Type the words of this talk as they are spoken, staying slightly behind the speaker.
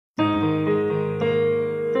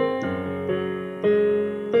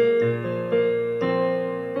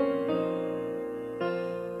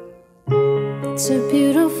It's a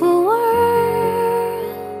beautiful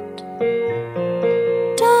world.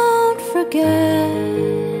 Don't forget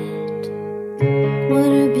what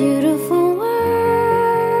a beautiful world.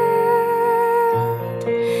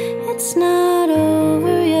 It's not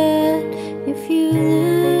over yet if you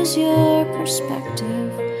lose your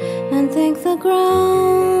perspective and think the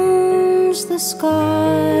ground's the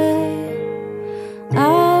sky.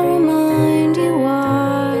 I'll remind you why.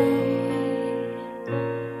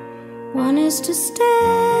 One is to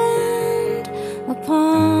stand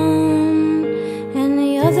upon, and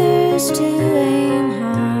the other's to aim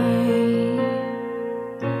high.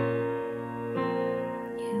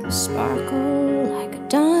 You sparkle like a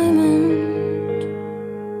diamond.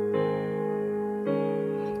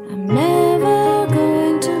 I'm never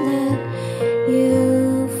going to let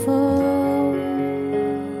you fall.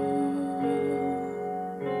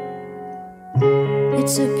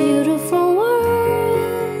 It's a beautiful world.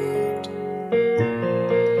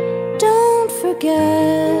 Don't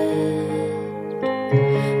forget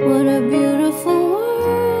what a beautiful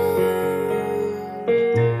world.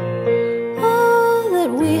 All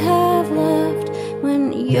that we have left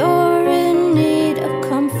when you're in need of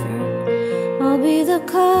comfort. I'll be the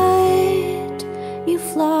kite you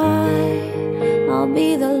fly. I'll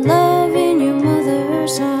be the love in your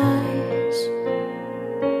mother's eyes.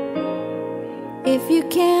 If you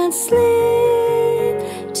can't sleep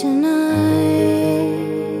tonight,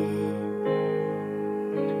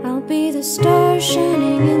 I'll be the star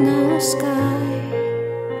shining in the sky.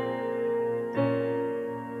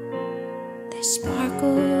 They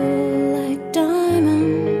sparkle like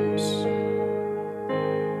diamonds.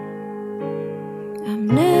 I'm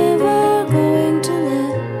never going to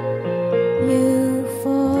let you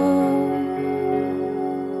fall.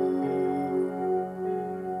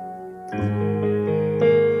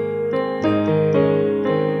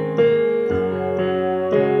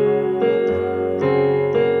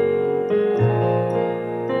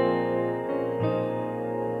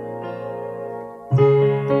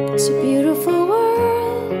 It's a beautiful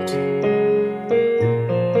world.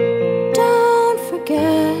 Don't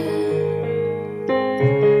forget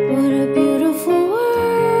what a beautiful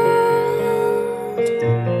world.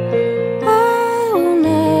 I will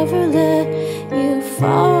never let you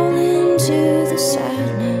fall into the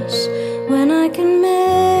sadness when I can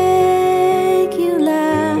make you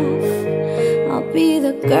laugh. I'll be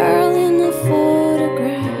the girl in the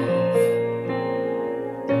photograph,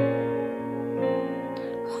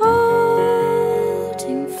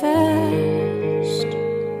 holding fast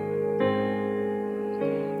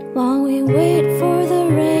while we wait for the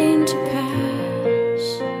rain to pass.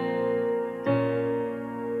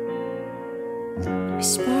 We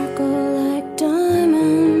sparkle